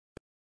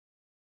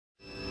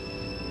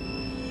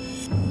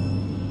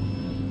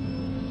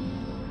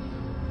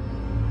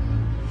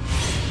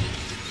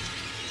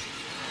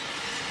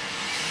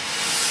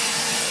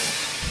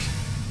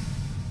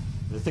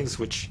things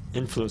which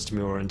influenced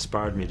me or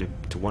inspired me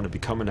to want to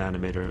become an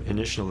animator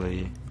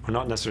initially are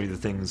not necessarily the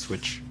things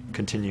which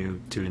continue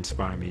to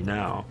inspire me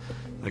now.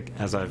 Like,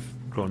 as I've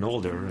grown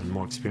older and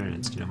more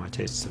experienced, my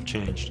tastes have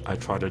changed. I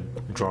try to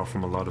draw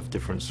from a lot of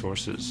different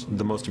sources.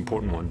 The most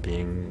important one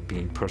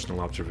being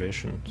personal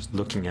observation, just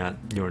looking at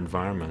your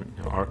environment,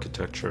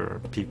 architecture,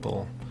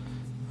 people,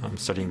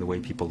 studying the way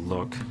people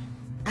look.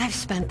 I've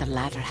spent the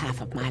latter half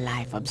of my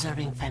life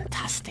observing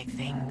fantastic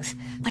things,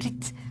 but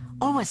it's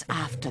always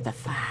after the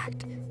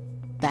fact.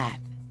 That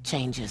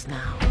changes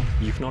now.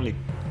 You can only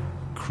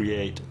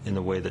create in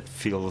a way that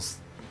feels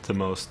the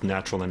most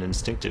natural and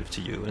instinctive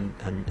to you,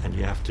 and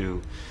you have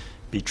to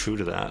be true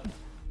to that.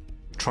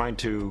 Trying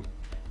to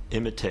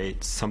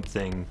imitate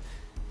something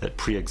that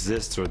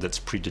pre-exists or that's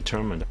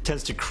predetermined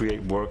tends to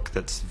create work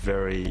that's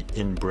very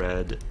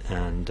inbred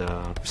and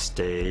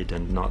staid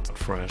and not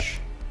fresh.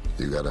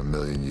 You got a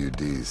million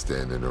UDs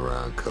standing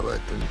around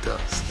collecting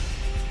dust.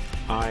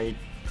 I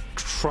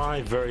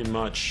try very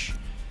much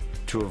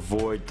to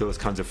avoid those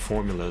kinds of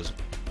formulas.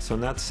 So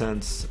in that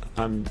sense,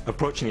 I'm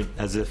approaching it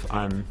as if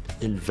I'm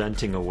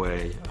inventing a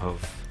way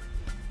of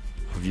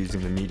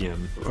using the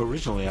medium.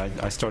 Originally,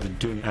 I started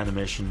doing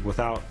animation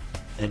without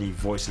any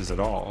voices at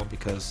all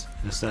because,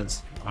 in a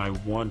sense, I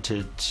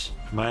wanted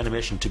my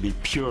animation to be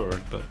pure,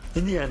 but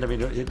in the end, I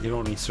mean, it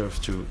only serves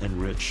to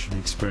enrich the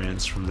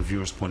experience from the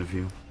viewer's point of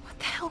view. What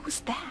the hell was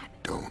that?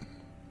 Don't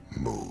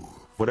move.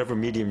 Whatever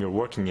medium you're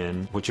working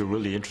in, what you're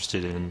really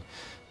interested in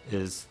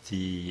is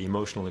the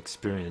emotional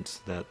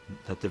experience that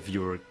the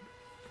viewer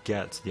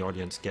gets, the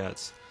audience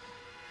gets,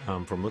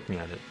 from looking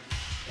at it.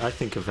 I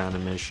think of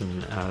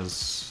animation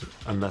as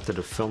a method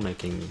of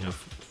filmmaking,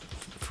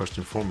 first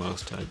and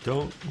foremost. I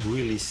don't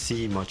really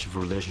see much of a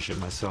relationship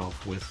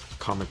myself with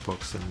comic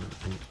books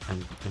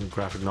and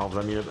graphic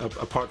novels. I mean,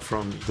 apart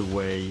from the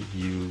way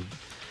you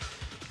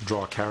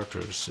draw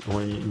characters.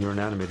 When you're an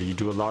animator, you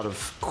do a lot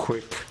of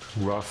quick,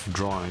 rough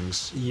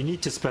drawings. You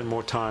need to spend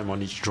more time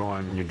on each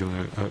drawing when you're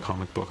doing a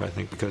comic book, I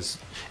think, because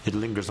it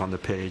lingers on the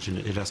page and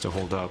it has to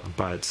hold up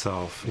by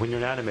itself. When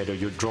you're an animator,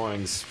 your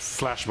drawings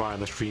flash by on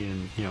the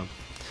screen in,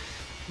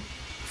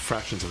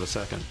 fractions of a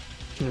second.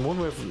 And one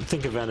way to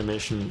think of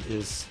animation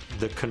is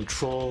the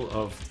control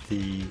of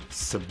the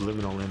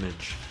subliminal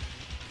image,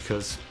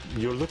 because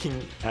you're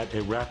looking at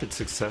a rapid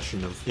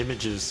succession of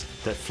images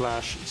that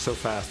flash so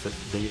fast that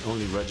they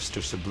only register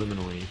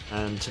subliminally.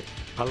 And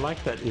I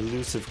like that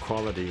elusive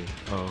quality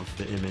of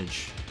the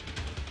image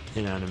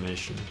in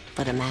animation.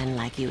 But a man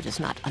like you does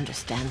not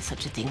understand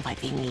such a thing by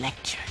being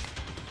lectured.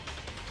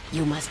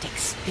 You must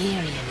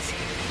experience it.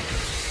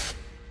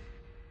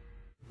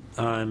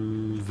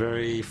 I'm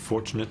very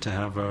fortunate to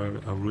have a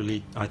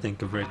really, I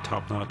think, a very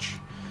top-notch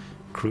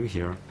crew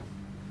here.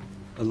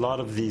 A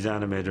lot of these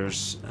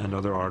animators and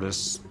other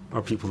artists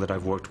are people that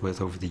I've worked with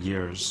over the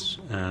years,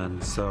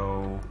 and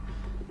so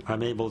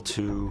I'm able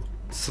to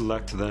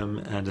select them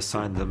and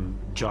assign them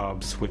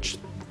jobs which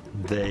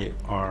they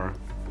are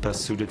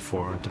best suited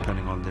for,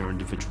 depending on their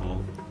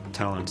individual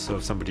talents. So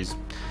if somebody's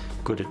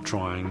good at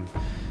drawing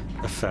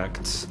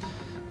effects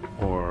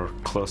or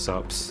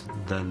close-ups,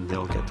 then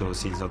they'll get those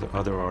scenes.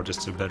 Other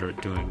artists are better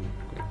at doing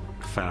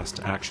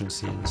fast action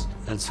scenes,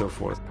 and so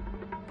forth.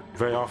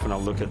 Very often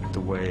I'll look at the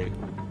way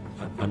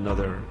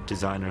another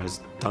designer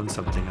has done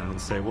something and I'll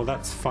say, well,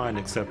 that's fine,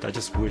 except I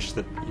just wish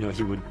that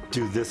he would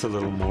do this a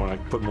little more,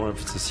 like put more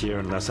emphasis here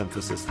and less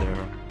emphasis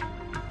there.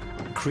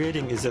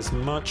 Creating is as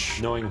much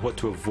knowing what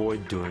to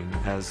avoid doing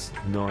as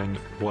knowing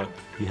what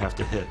you have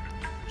to hit.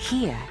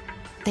 Here,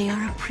 they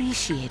are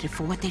appreciated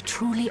for what they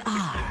truly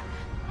are.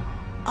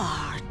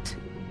 Art.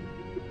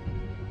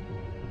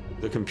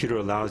 The computer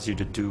allows you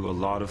to do a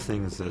lot of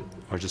things that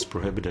are just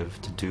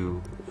prohibitive to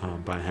do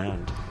by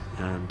hand,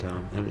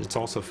 and it's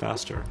also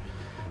faster.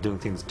 Doing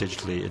things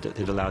digitally,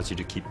 it allows you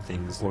to keep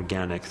things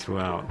organic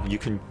throughout. You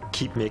can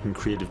keep making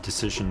creative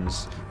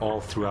decisions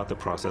all throughout the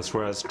process,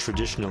 whereas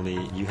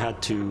traditionally you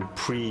had to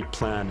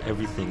pre-plan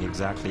everything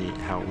exactly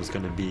how it was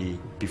going to be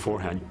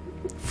beforehand.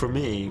 For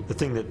me, the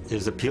thing that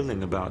is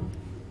appealing about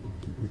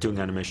doing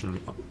animation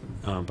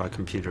by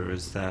computer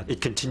is that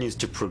it continues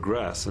to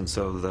progress, and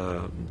so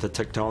the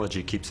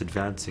technology keeps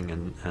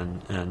advancing,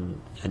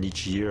 and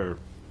each year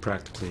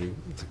practically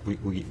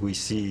we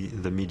see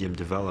the medium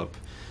develop,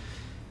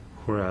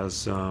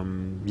 whereas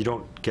you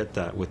don't get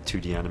that with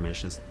 2D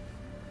animations.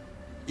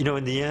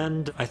 In the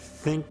end, I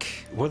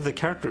think whether the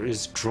character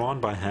is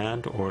drawn by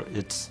hand or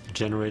it's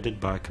generated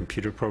by a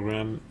computer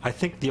program, I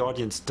think the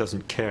audience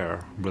doesn't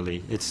care,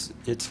 really.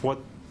 It's what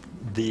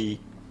the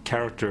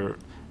character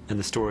and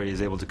the story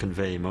is able to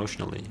convey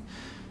emotionally.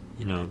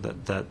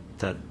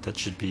 That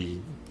should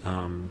be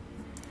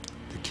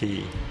the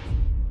key.